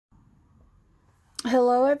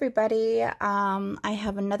Hello everybody. I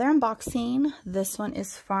have another unboxing. This one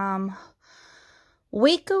is from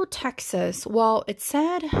Waco, Texas. Well, it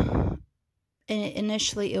said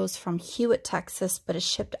initially it was from Hewitt, Texas, but it's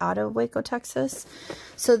shipped out of Waco, Texas.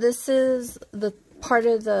 So this is the part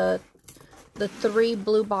of the 3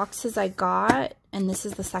 blue boxes I got, and this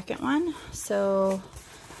is the second one. So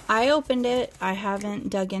I opened it. I haven't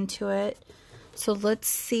dug into it. So let's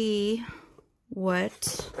see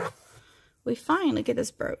what we find. Look at this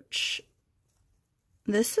brooch.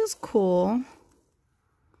 This is cool.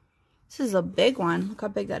 This is a big one. Look how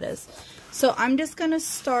big that is. So I'm just gonna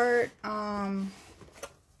start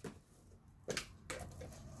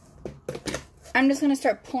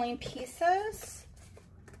pulling pieces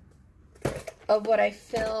of what I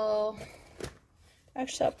feel.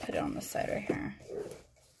 Actually, I'll put it on the side right here.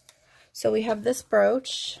 So we have this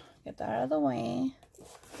brooch. Get that out of the way.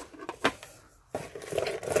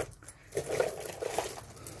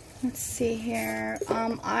 Let's see here.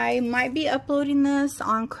 I might be uploading this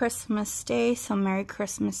on Christmas Day, so Merry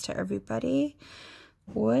Christmas to everybody.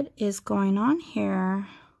 What is going on here?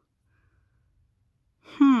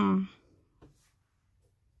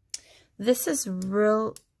 This is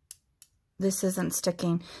real. This isn't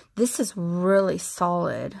sticking. This is really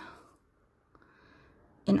solid.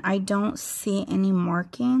 And I don't see any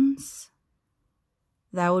markings.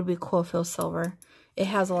 That would be cool if it was silver. It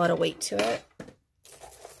has a lot of weight to it.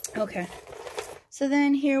 Okay, so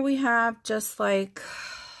then here we have just like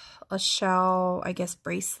a shell, I guess,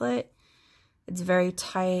 bracelet. It's very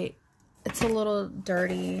tight. It's a little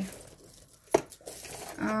dirty.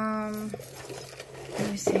 Let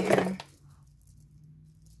me see here.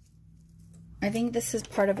 I think this is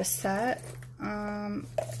part of a set. I'm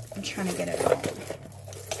trying to get it out.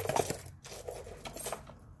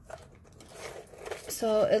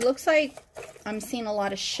 So it looks like I'm seeing a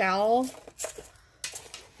lot of shell.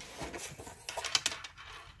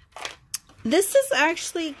 This is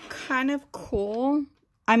actually kind of cool.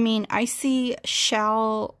 I mean, I see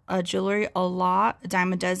shell jewelry a lot, a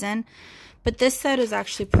dime a dozen, but this set is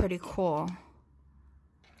actually pretty cool.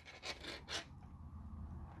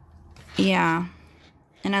 Yeah,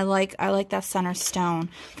 and I like that center stone.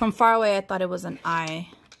 From far away, I thought it was an eye,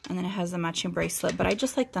 and then it has a matching bracelet. But I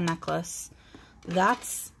just like the necklace.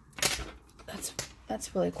 That's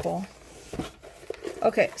really cool.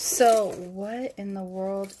 Okay, so what in the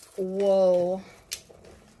world? Whoa.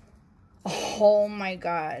 Oh my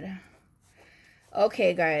god.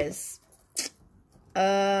 Okay, guys.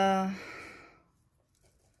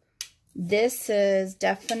 This is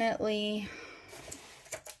definitely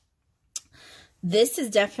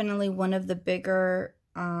one of the bigger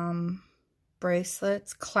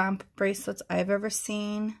bracelets, clamp bracelets I've ever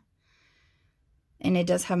seen. And it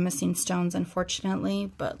does have missing stones,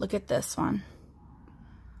 unfortunately, but look at this one.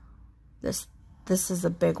 This is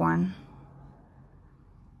a big one.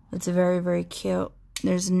 It's very, very cute.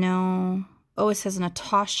 There's no... Oh, it says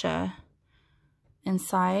Natasha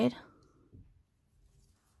inside.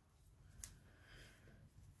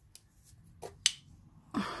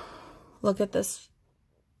 Look at this.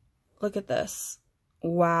 Look at this.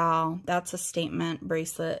 Wow, that's a statement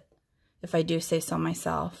bracelet, if I do say so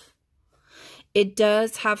myself. It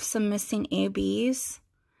does have some missing ABs,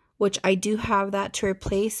 which I do have that to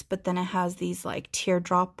replace, but then it has these like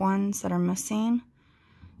teardrop ones that are missing.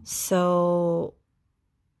 So,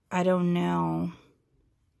 I don't know.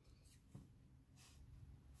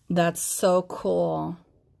 That's so cool.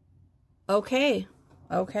 Okay.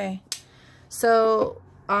 Okay. So,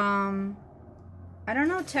 I don't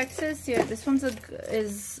know, Texas. Yeah, this one's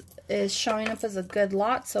is showing up as a good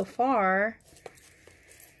lot so far.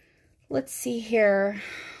 Let's see here.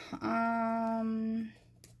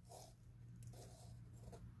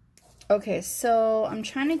 Okay, so I'm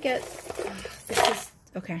trying to get, this is,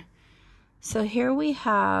 okay. So here we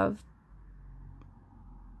have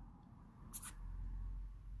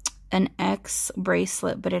an X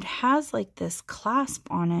bracelet, but it has like this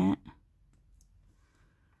clasp on it.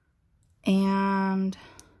 And,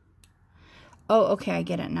 oh, okay, I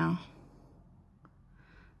get it now.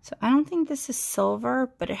 So I don't think this is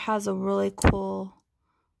silver, but it has a really cool,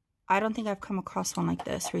 I don't think I've come across one like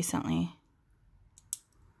this recently.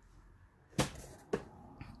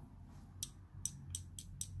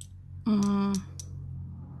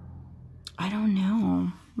 I don't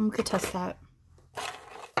know. We could test that.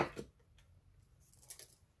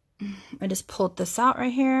 I just pulled this out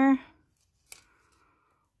right here.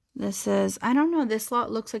 This is, I don't know, this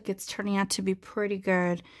lot looks like it's turning out to be pretty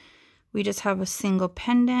good. We just have a single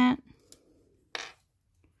pendant.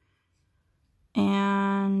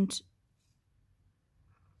 And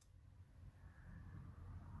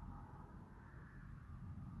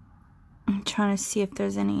trying to see if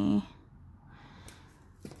there's any.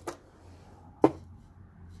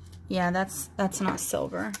 Yeah, that's not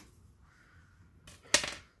silver.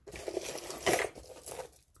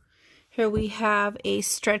 Here we have a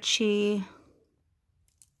stretchy.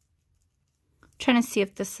 I'm trying to see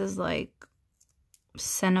if this is like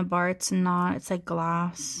cinnabar. It's not. It's like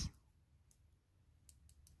glass.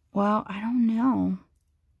 Well, I don't know.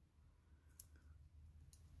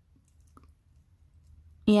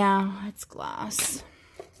 Yeah, it's glass.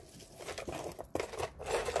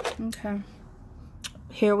 Okay.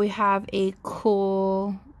 Here we have a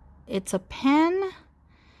cool, it's a pen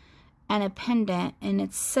and a pendant, and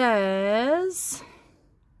it says,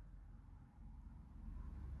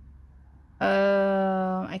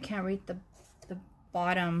 I can't read the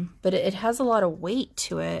bottom, but it has a lot of weight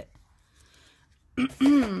to it. I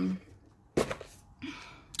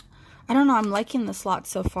don't know, I'm liking this lot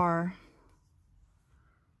so far.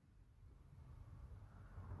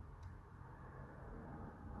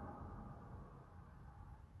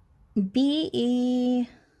 BE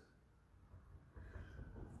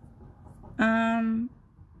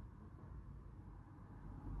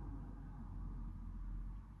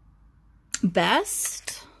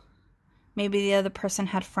best. Maybe the other person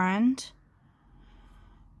had friend.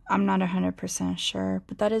 I'm not 100% sure,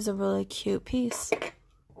 but that is a really cute piece.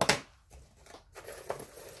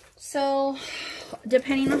 So,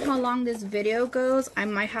 depending on how long this video goes, I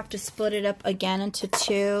might have to split it up again into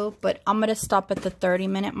two, but I'm going to stop at the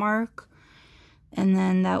 30-minute mark. And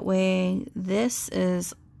then that way, this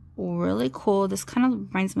is really cool. This kind of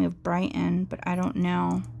reminds me of Brighton, but I don't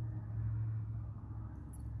know.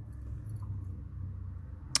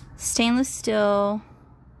 Stainless steel,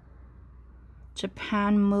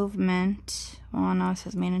 Japan movement. Oh no, it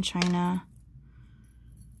says made in China.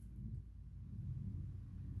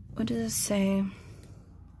 What does it say?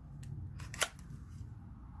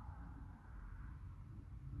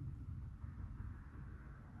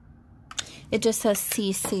 It just says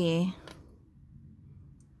CC.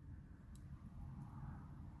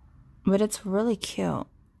 But it's really cute.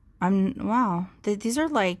 Wow. These are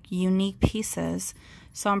like unique pieces.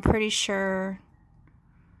 So I'm pretty sure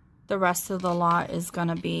the rest of the lot is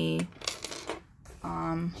gonna be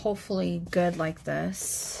hopefully good like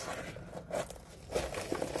this.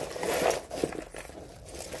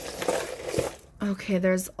 Okay,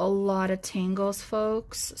 there's a lot of tangles,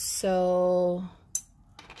 folks. So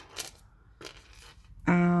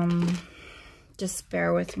just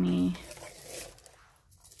bear with me.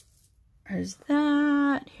 Here's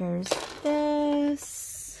that. Here's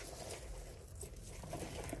this.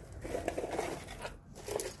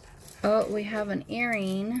 Oh, we have an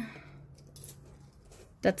earring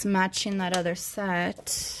that's matching that other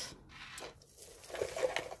set.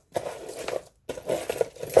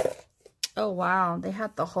 Oh, wow. They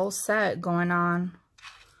had the whole set going on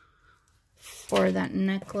for that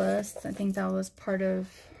necklace. I think that was part of...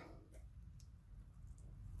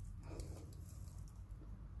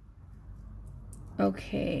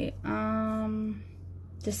 Okay,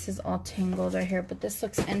 this is all tangled right here, but this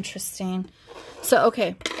looks interesting. So,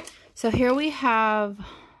 okay, so here we have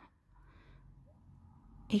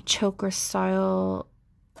a choker style.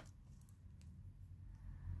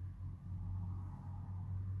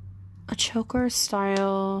 A choker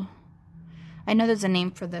style. I know there's a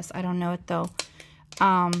name for this. I don't know it though.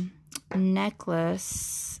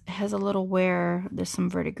 Necklace. It has a little wear. There's some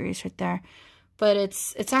verdigris right there, but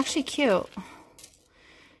it's actually cute.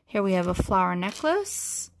 Here we have a flower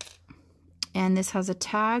necklace, and this has a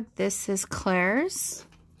tag. This is Claire's.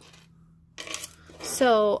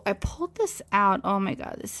 So I pulled this out. Oh my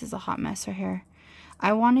god, this is a hot mess right here.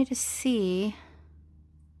 I wanted to see,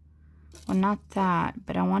 well, not that,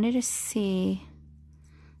 but I wanted to see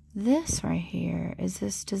this right here.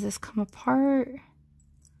 Does this come apart?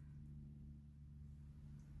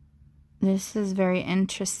 This is very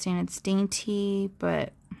interesting. It's dainty,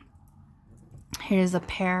 but here's a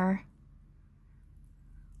pair.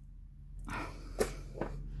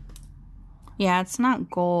 Yeah, it's not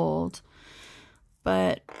gold,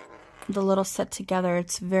 but the little set together,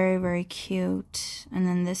 it's very, very cute. And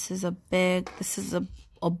then this is a bullet,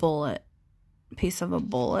 piece of a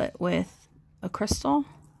bullet with a crystal.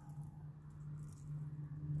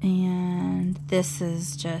 And this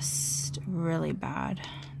is just really bad.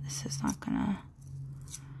 This is not gonna,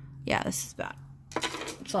 yeah, this is bad.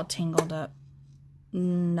 It's all tangled up.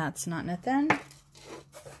 That's not nothing.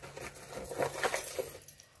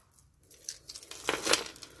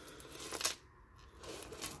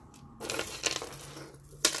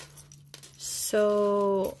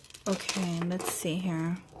 So, okay, let's see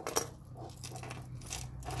here.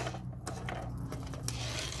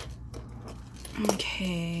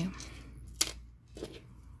 Okay.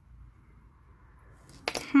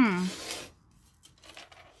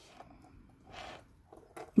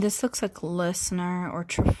 This looks like listener or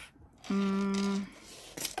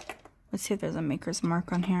let's see if there's a maker's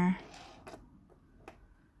mark on here.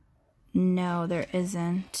 No, there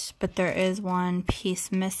isn't, but there is one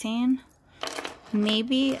piece missing.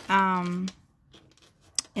 Maybe in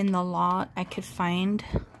the lot I could find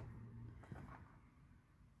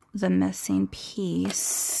the missing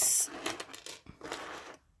piece.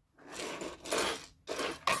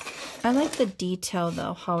 I like the detail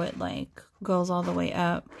though, how it like goes all the way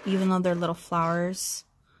up, even though they're little flowers.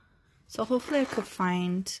 So hopefully I could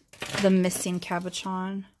find the missing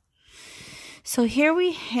cabochon. So here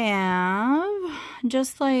we have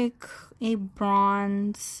just like a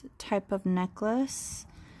bronze type of necklace,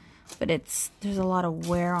 but there's a lot of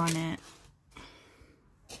wear on it.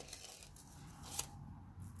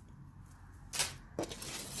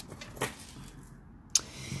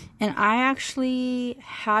 And I actually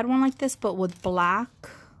had one like this, but with black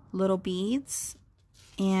little beads.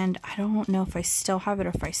 And I don't know if I still have it or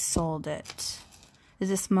if I sold it. Is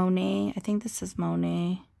this Monet? I think this is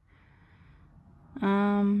Monet.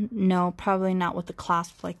 No, probably not with the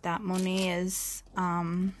clasp like that. Monet is,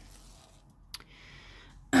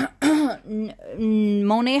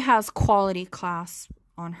 Monet has quality clasp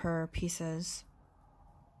on her pieces.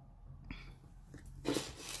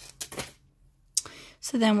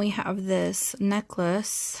 So then we have this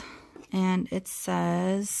necklace, and it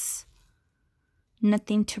says,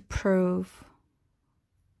 nothing to prove.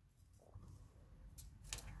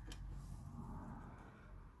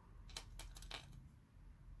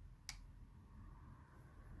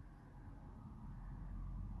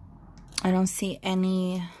 I don't see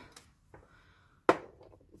any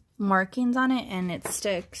markings on it, and it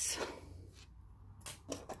sticks.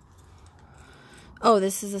 Oh,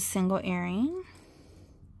 this is a single earring.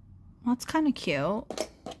 That's kind of cute.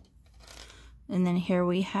 And then here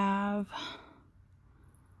we have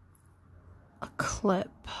a clip.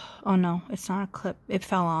 Oh no, it's not a clip. It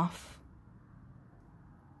fell off.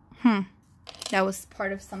 That was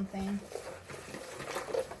part of something.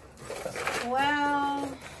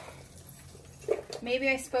 Well, maybe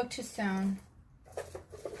I spoke too soon.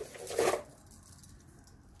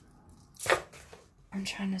 I'm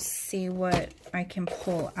trying to see what I can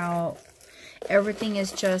pull out. Everything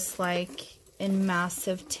is just like in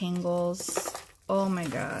massive tangles. Oh my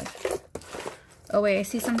god. Oh wait, I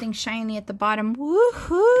see something shiny at the bottom.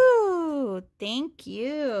 Woohoo! Thank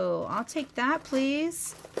you. I'll take that,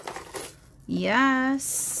 please.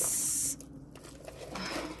 Yes.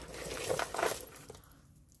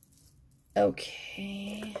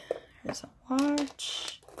 Okay. Here's a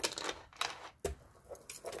watch.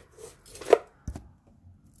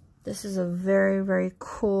 This is a very, very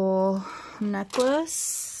cool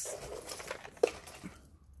necklace.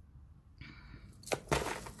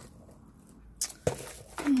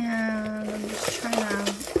 And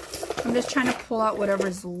I'm just trying to pull out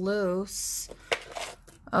whatever's loose.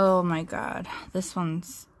 Oh my god. This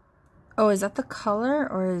one's, oh, is that the color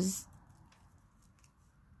or is,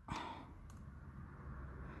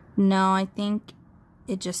 no, I think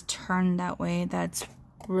it just turned that way. That's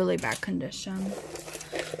really bad condition.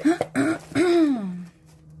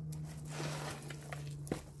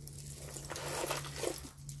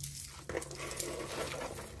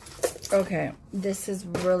 Okay, this is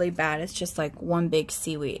really bad. It's just like one big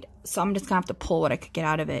seaweed. So I'm just gonna have to pull what I could get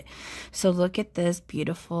out of it. So look at this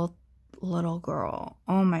beautiful little girl.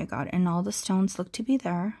 Oh my god, and all the stones look to be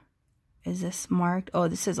there. Is this marked? Oh,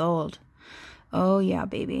 this is old. Oh yeah,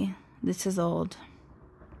 baby. This is old.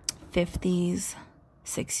 50s,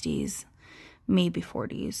 60s, maybe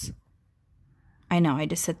 40s. I know, I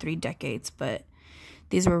just said 3 decades, but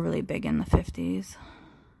these were really big in the 50s.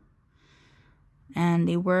 And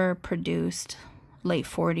they were produced late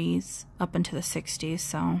 40s up into the 60s,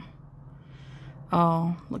 so.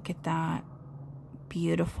 Oh, look at that.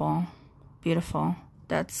 Beautiful. Beautiful.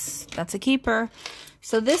 That's a keeper.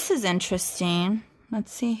 So this is interesting.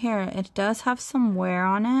 Let's see here. It does have some wear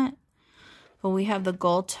on it. But we have the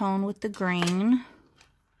gold tone with the green.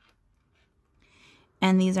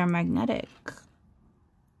 And these are magnetic.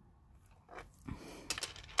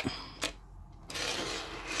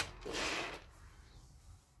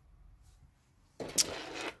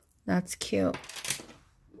 That's cute.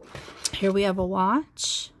 Here we have a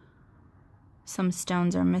watch. Some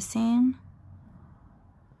stones are missing.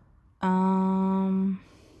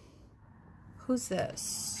 Who's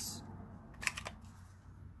this?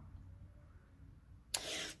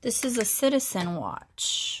 This is a Citizen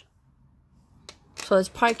watch. So this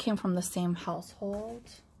probably came from the same household.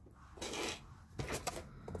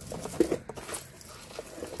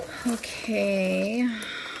 Okay.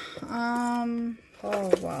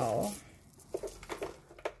 Oh wow.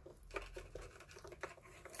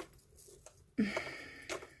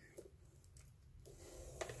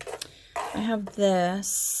 I have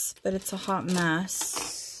this, but it's a hot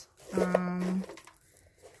mess.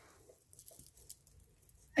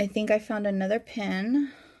 I think I found another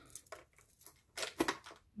pin,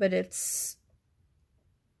 but it's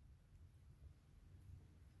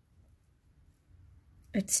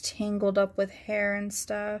tangled up with hair and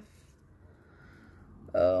stuff.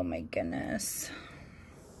 Oh my goodness.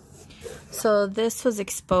 So this was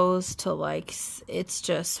exposed to, like, it's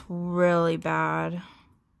just really bad.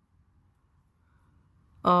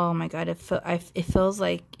 Oh my god, it feels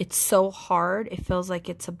like it's so hard. It feels like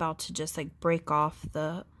it's about to just like break off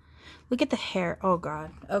the... Look at the hair. Oh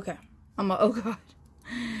god. Okay. Oh god.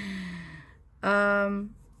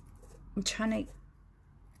 I'm trying to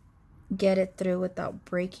get it through without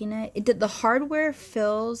breaking it. The hardware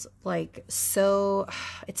feels like so...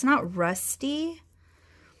 It's not rusty,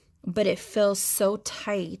 but it feels so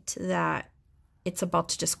tight that it's about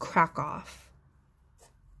to just crack off.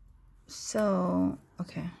 So,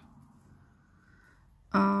 okay.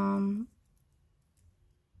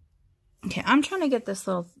 Okay, I'm trying to get this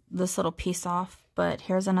little piece off, but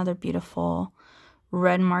here's another beautiful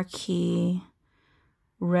red marquee,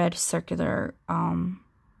 red circular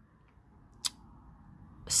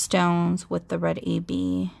stones with the red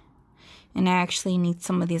AB. And I actually need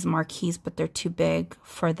some of these marquees, but they're too big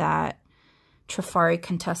for that Trifari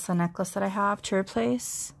Contessa necklace that I have to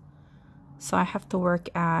replace. So I have to work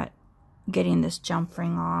at getting this jump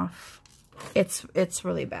ring off. It's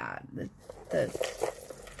really bad.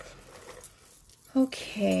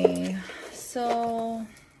 Okay, so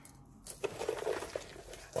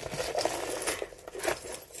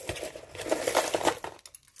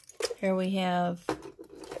here we have,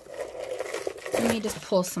 let me just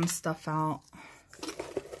pull some stuff out.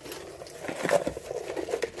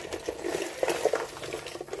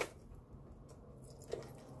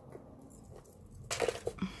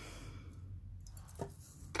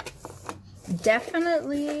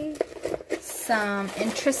 Definitely some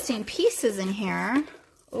interesting pieces in here.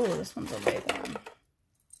 Oh, this one's a big one.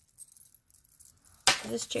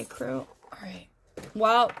 Is this J. Crew? All right.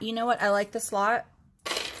 Well, you know what? I like this lot.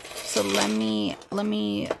 So let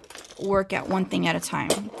me work at one thing at a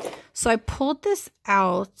time. So I pulled this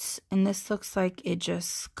out, and this looks like it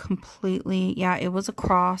just completely, yeah, it was a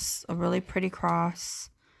cross, a really pretty cross.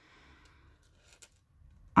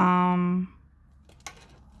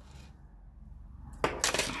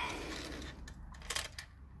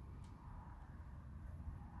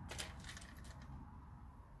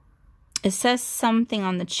 It says something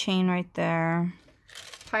on the chain right there.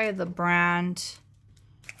 Probably the brand.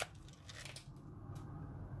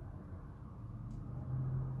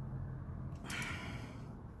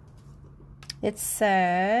 It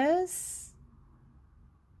says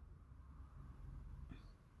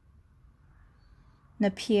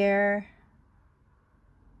Napier.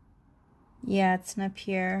 Yeah, it's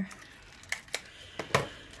Napier.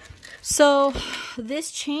 So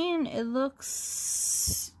this chain, it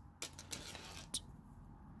looks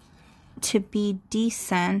to be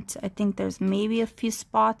decent. I think there's maybe a few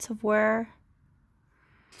spots of wear,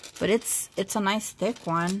 but it's a nice thick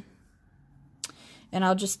one. And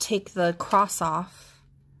I'll just take the cross off.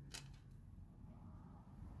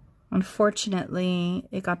 Unfortunately,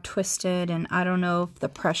 it got twisted, and I don't know if the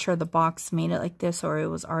pressure of the box made it like this or it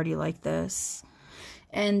was already like this.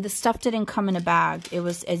 And the stuff didn't come in a bag. It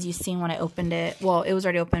was, as you seen when I opened it, well, it was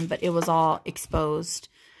already open, but it was all exposed.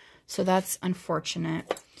 So that's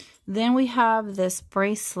unfortunate. Then we have this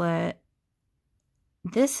bracelet.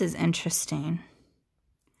 This is interesting.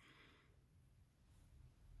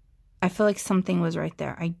 I feel like something was right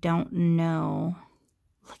there. I don't know.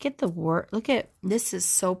 Look at the work. Look at, this is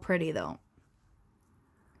so pretty though.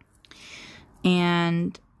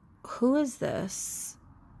 And who is this?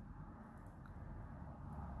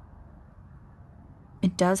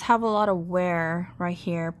 It does have a lot of wear right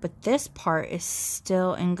here, but this part is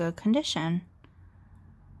still in good condition.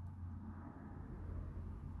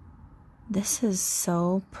 This is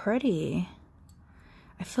so pretty.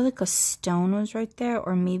 I feel like a stone was right there,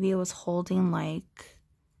 or maybe it was holding like,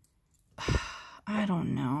 I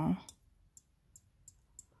don't know.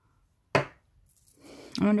 I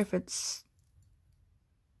wonder if it's,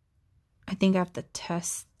 I think I have to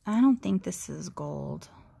test. I don't think this is gold.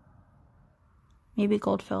 Maybe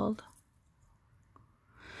gold filled.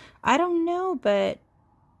 I don't know, but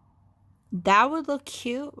That would look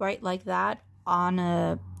cute, right? Like that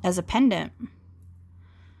on as a pendant.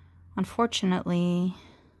 Unfortunately,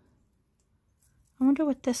 I wonder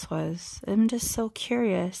what this was. I'm just so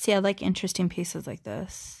curious. See, I like interesting pieces like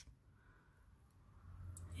this.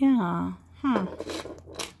 Yeah. And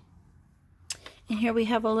here we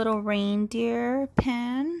have a little reindeer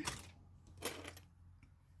pin.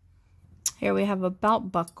 Here we have a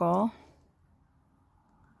belt buckle.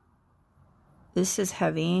 This is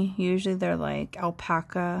heavy. Usually they're like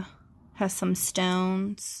alpaca. Has some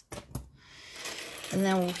stones. And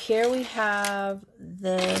then here we have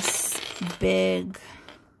this big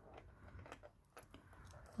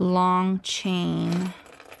long chain.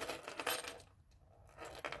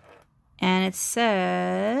 And it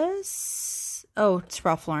says, oh, it's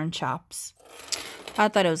Ralph Lauren Chops. I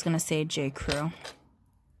thought it was going to say J. Crew.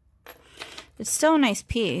 It's still a nice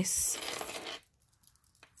piece.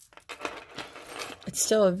 It's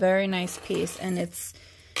still a very nice piece, and it's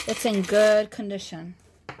in good condition.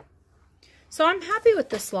 So I'm happy with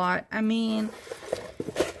this lot. I mean,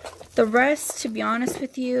 the rest, to be honest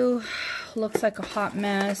with you, looks like a hot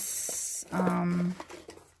mess.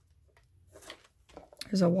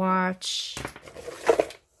 There's a watch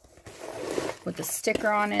with a sticker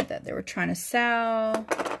on it that they were trying to sell.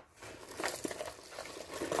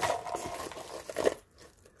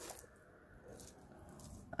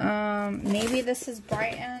 Maybe this is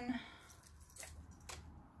Brighton.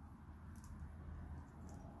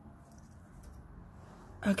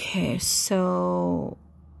 Okay, so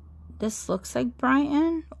this looks like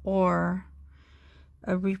Brighton or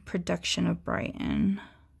a reproduction of Brighton.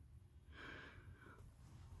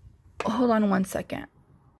 Hold on one second.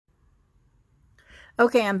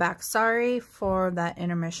 Okay, I'm back. Sorry for that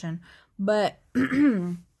intermission. But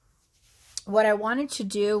what I wanted to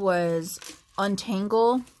do was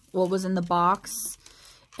untangle what was in the box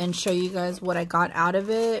and show you guys what I got out of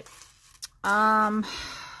it. I'm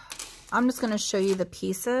just going to show you the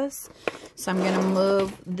pieces. So I'm going to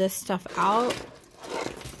move this stuff out.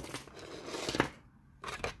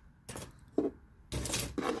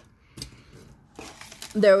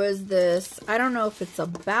 There was this, I don't know if it's a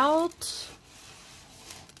belt.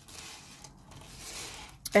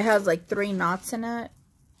 It has like 3 knots in it.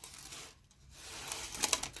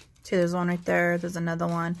 See, there's one right there. There's another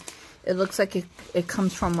one. It looks like it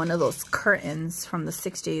comes from one of those curtains from the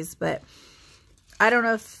 60s, but I don't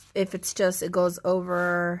know if it's just, it goes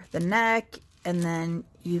over the neck and then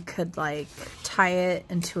you could like tie it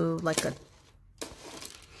into like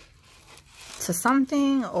to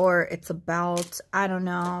something, or it's a belt. I don't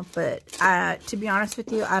know, but to be honest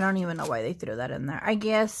with you, I don't even know why they threw that in there. I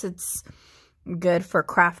guess it's good for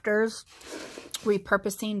crafters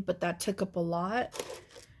repurposing, but that took up a lot.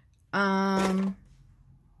 And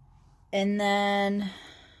then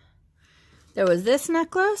there was this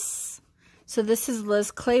necklace. So this is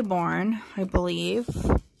Liz Claiborne, I believe.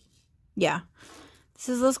 Yeah, this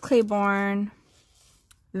is Liz Claiborne.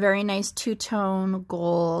 Very nice two-tone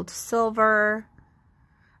gold, silver.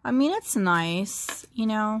 I mean, it's nice, you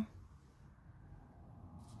know.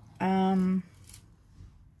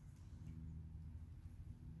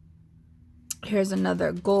 Here's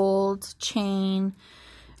another gold chain.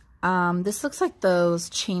 This looks like those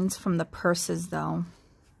chains from the purses, though.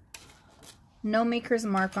 No maker's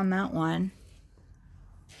mark on that one.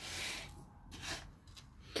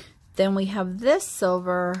 Then we have this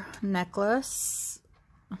silver necklace.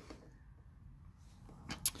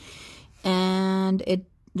 And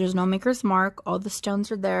there's no maker's mark. All the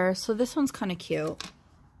stones are there. So this one's kind of cute.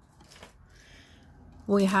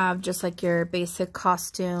 We have just like your basic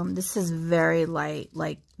costume. This is very light.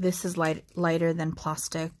 Like, this is lighter than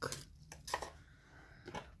plastic.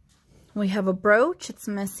 We have a brooch. It's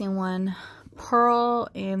missing one pearl,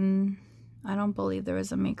 and I don't believe there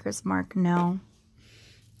was a maker's mark. No.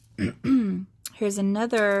 Here's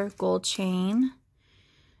another gold chain.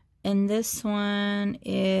 And this one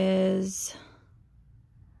is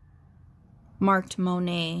marked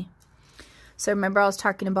Monet. So remember I was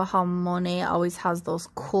talking about how Monet always has those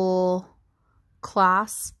cool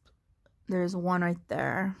clasps. There's one right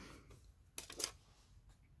there.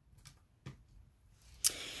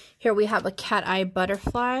 Here we have a cat eye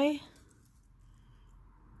butterfly.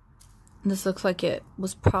 This looks like it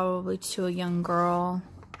was probably to a young girl.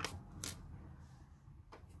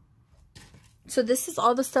 So this is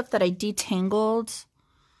all the stuff that I detangled.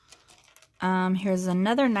 Here's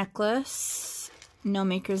another necklace. No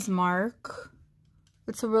maker's mark.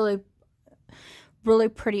 It's a really, really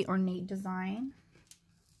pretty ornate design.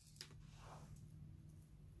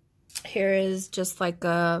 Here is just like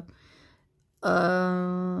a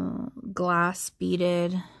glass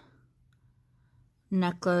beaded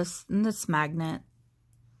necklace and this magnet.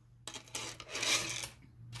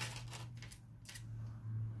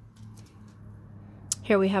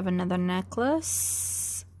 Here we have another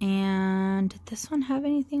necklace. And did this one have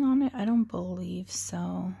anything on it? I don't believe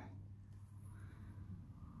so.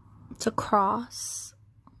 It's a cross,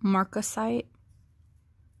 marcasite.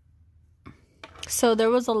 So there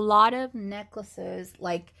was a lot of necklaces,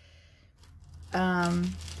 like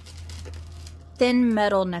thin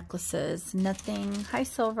metal necklaces. Nothing. Hi,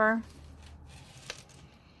 Silver.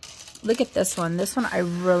 Look at this one. This one I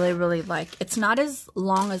really, really like. It's not as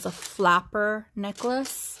long as a flapper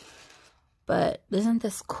necklace, but isn't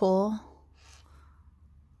this cool?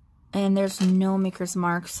 And there's no maker's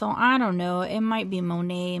mark, so I don't know. It might be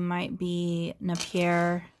Monet, it might be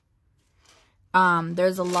Napier.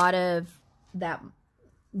 There's a lot of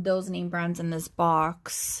those name brands in this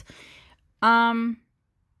box.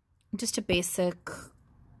 Just a basic,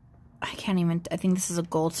 I think this is a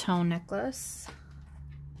gold tone necklace.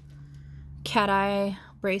 Cat eye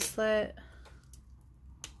bracelet.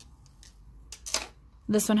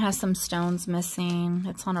 This one has some stones missing.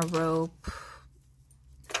 It's on a rope.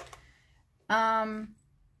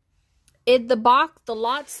 The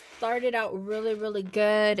lot started out really, really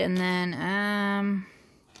good, and then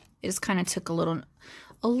it just kind of took a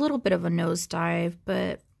little bit of a nosedive,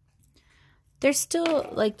 but there's still,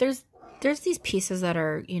 like, there's these pieces that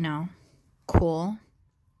are, you know, cool.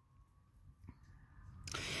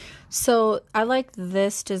 So I like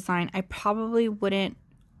this design. I probably wouldn't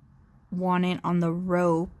want it on the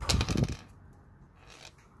rope.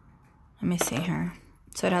 Let me see here.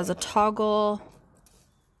 So it has a toggle.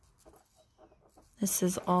 This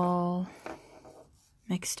is all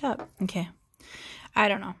mixed up. Okay. I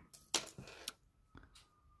don't know.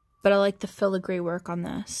 But I like the filigree work on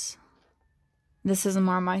this. This is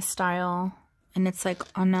more my style. And it's like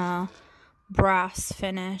on a brass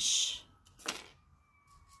finish.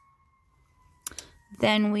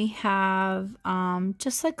 Then we have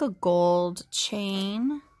just like a gold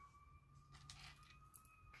chain.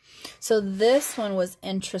 So this one was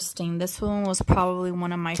interesting. This one was probably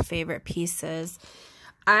one of my favorite pieces.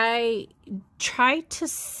 I tried to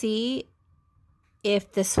see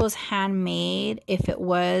if this was handmade. If it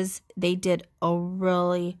was, they did a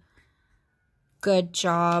really good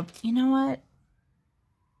job. You know what?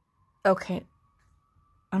 Okay.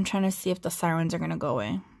 I'm trying to see if the sirens are going to go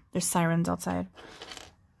away. There's sirens outside.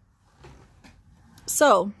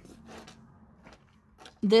 So,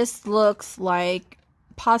 this looks like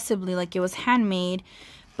possibly like it was handmade,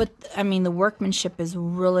 but I mean the workmanship is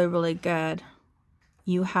really, really good.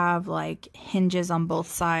 You have like hinges on both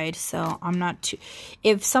sides, so I'm not too,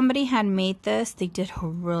 if somebody had made this, they did a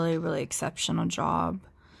really, really exceptional job.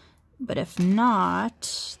 But if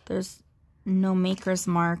not, there's no maker's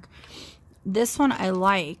mark. This one I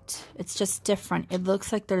liked. It's just different. It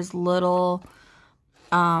looks like there's little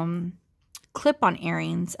clip-on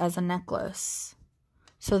earrings as a necklace.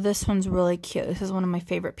 So this one's really cute. This is one of my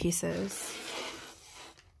favorite pieces.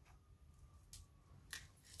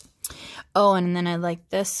 Oh, and then I like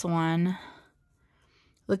this one.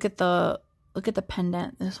 Look at the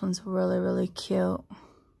pendant. This one's really, really cute.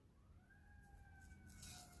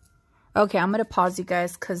 Okay, I'm gonna pause you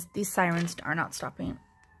guys because these sirens are not stopping.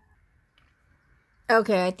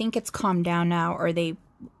 Okay, I think it's calmed down now, or they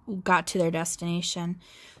got to their destination.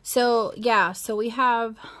 So yeah, so we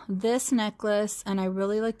have this necklace, and I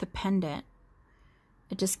really like the pendant.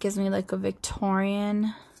 It just gives me like a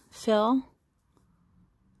Victorian feel,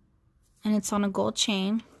 and it's on a gold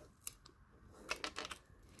chain.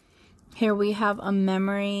 Here we have a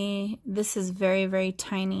memory. This is very, very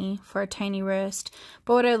tiny for a tiny wrist.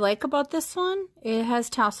 But what I like about this one, it has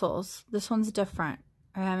tassels. This one's different.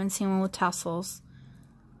 I haven't seen one with tassels.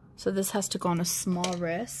 So this has to go on a small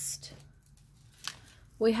wrist.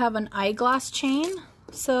 We have an eyeglass chain.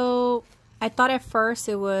 So I thought at first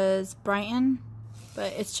it was Brighton,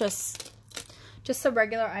 but it's just a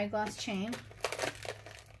regular eyeglass chain.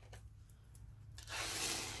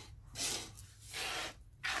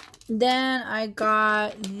 Then I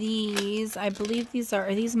got these. I believe these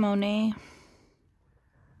are these Monet?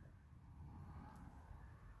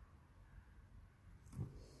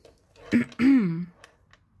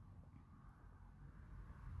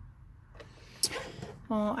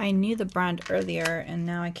 Well, I knew the brand earlier, and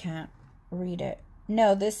now I can't read it.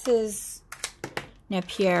 No, this is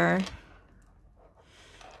Napier.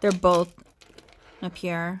 They're both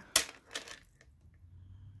Napier.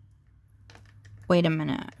 Wait a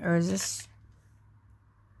minute. Or is this...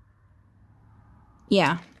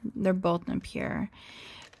 Yeah, they're both Napier.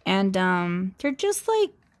 And they're just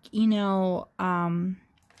like, you know,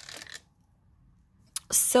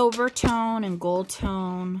 silver tone and gold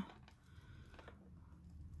tone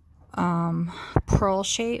pearl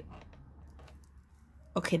shape.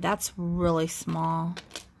 Okay, that's really small,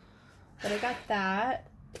 but I got that.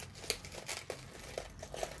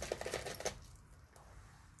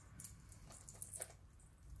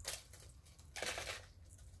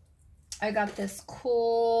 I got this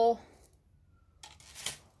cool,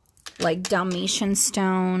 like, Dalmatian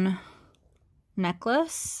stone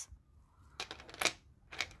necklace.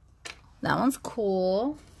 That one's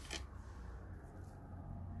cool.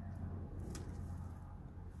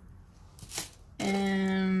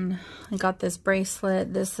 And I got this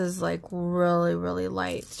bracelet. This is like really, really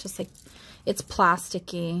light. It's just like, it's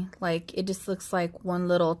plasticky. Like, it just looks like one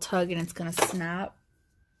little tug and it's gonna snap.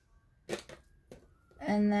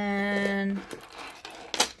 And then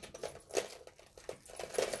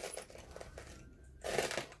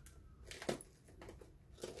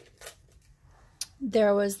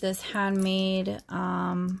there was this handmade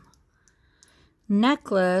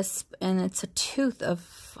necklace, and it's a tooth of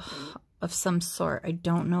some sort. I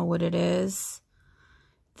don't know what it is.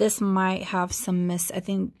 This might have some I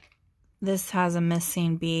think this has a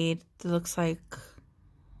missing bead. It looks like,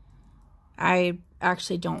 I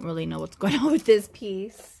actually don't really know what's going on with this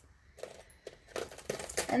piece.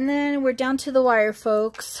 And then we're down to the wire,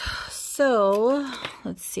 folks. So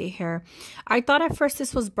let's see here. I thought at first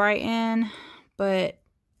this was Brighton, but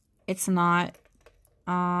it's not.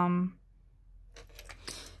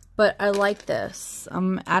 But I like this.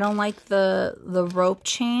 I don't like the rope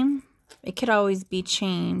chain. It could always be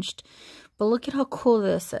changed. But look at how cool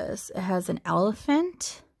this is. It has an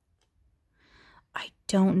elephant. I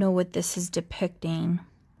don't know what this is depicting.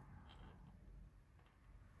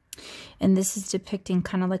 And this is depicting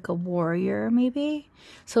kind of like a warrior, maybe.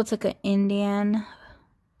 So it's like an Indian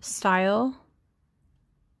style.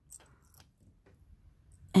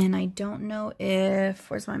 And I don't know if,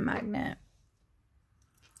 where's my magnet?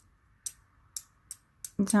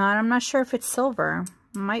 It's not, I'm not sure if it's silver.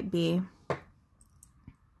 Might be.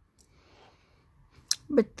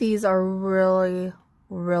 But these are really,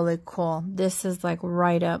 really cool. This is like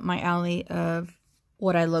right up my alley of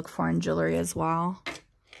what I look for in jewelry as well.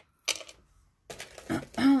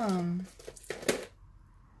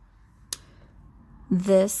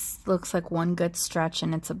 This looks like one good stretch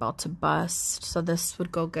and it's about to bust. So this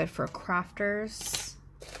would go good for crafters.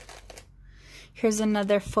 Here's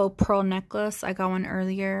another faux pearl necklace. I got one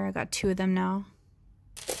earlier. I got 2 of them now.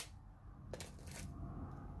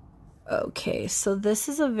 Okay, so this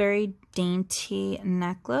is a very dainty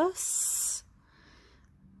necklace.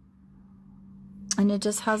 And it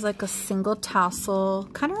just has like a single tassel.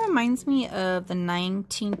 Kind of reminds me of the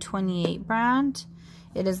 1928 brand.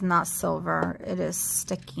 It is not silver. It is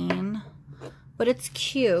sticking. But it's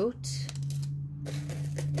cute.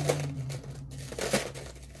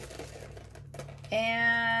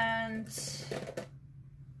 And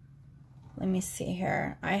let me see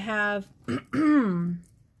here. I have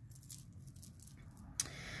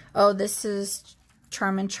oh, this is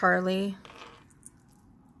Charmin Charlie.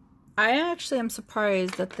 I actually am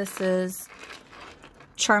surprised that this is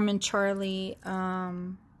Charmin Charlie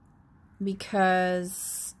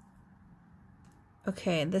because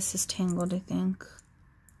okay, this is tangled, I think.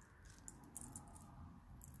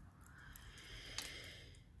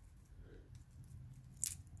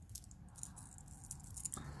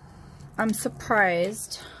 I'm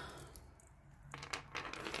surprised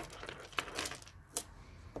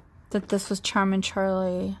that this was Charmin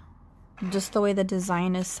Charlie, just the way the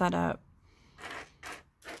design is set up.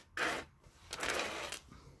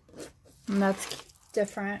 And that's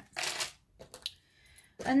different.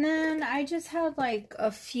 And then I just had like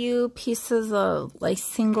a few pieces of like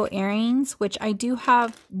single earrings, which I do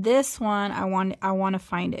have. This one I want to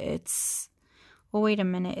find it. It's, well, wait a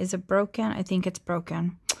minute, is it broken? I think it's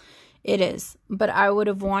broken. It is, but I would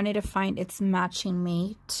have wanted to find its matching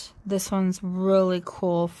mate. This one's really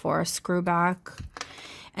cool for a screw back.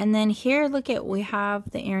 And then here, look at, we have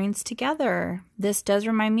the earrings together. This does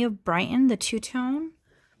remind me of Brighton, the two-tone,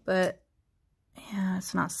 but yeah,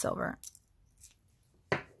 it's not silver.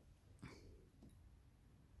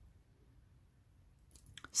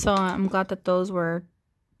 So I'm glad that those were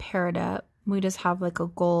paired up. We just have like a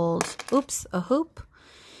gold, oops, a hoop.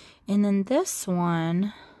 And then this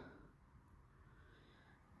one,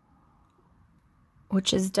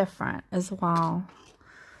 which is different as well.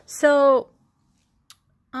 So,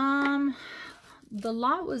 the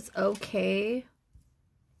lot was okay.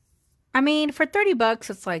 I mean, for 30 bucks,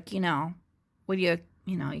 it's like, you know, you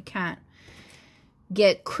can't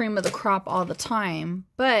get cream of the crop all the time.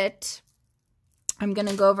 But I'm going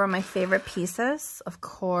to go over my favorite pieces. Of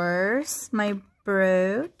course, my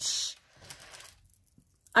brooch.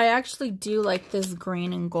 I actually do like this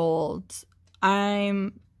green and gold.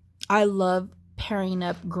 I love pairing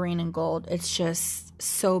up green and gold. It's just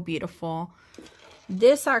so beautiful.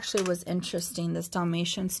 This actually was interesting, this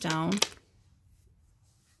Dalmatian stone.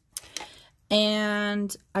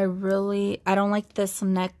 And I don't like this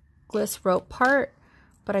necklace rope part,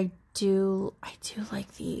 but I do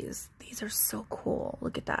like these. These are so cool.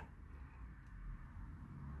 Look at that.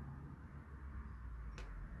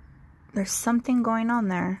 There's something going on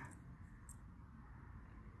there.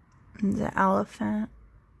 The elephant.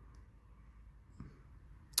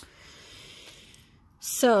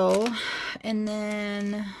 So, and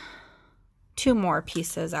then 2 more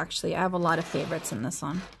pieces actually. I have a lot of favorites in this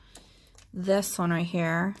one. This one right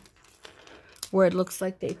here, where it looks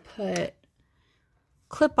like they put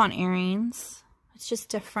clip-on earrings. It's just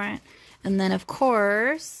different. And then, of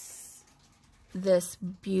course, this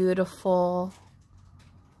beautiful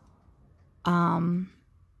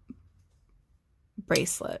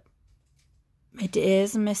bracelet. It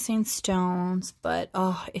is missing stones, but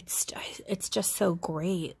oh, it's just so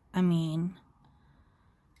great. I mean,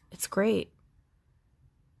 it's great.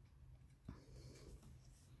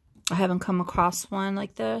 I haven't come across one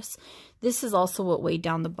like this. This is also what weighed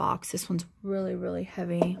down the box. This one's really, really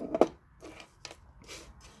heavy.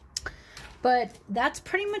 But that's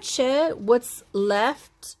pretty much it. What's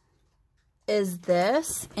left is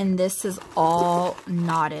this, and this is all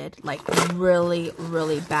knotted, like really,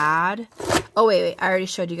 really bad. Oh, wait, I already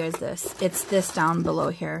showed you guys this. It's this down below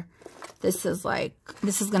here. This is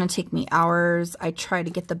gonna take me hours. I try to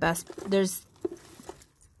get the best. There's,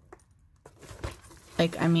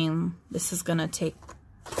 like, I mean, this is gonna take,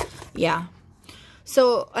 yeah.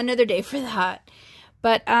 So, another day for that.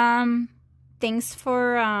 But, thanks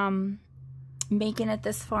for, making it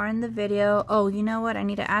this far in the video. Oh, you know what? I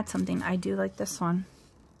need to add something. I do like this one.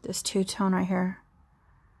 This two-tone right here.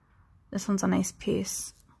 This one's a nice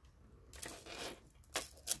piece.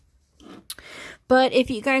 But if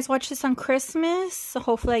you guys watch this on Christmas, so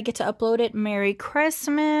hopefully I get to upload it. Merry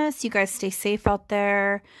Christmas. You guys stay safe out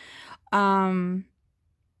there.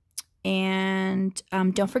 And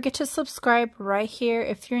don't forget to subscribe right here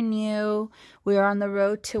if you're new. We are on the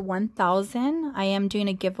road to 1,000. I am doing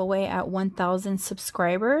a giveaway at 1,000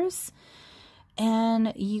 subscribers.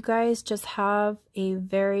 And you guys just have a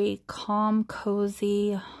very calm,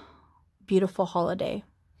 cozy, beautiful holiday.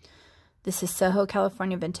 This is Soho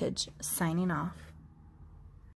California Vintage signing off.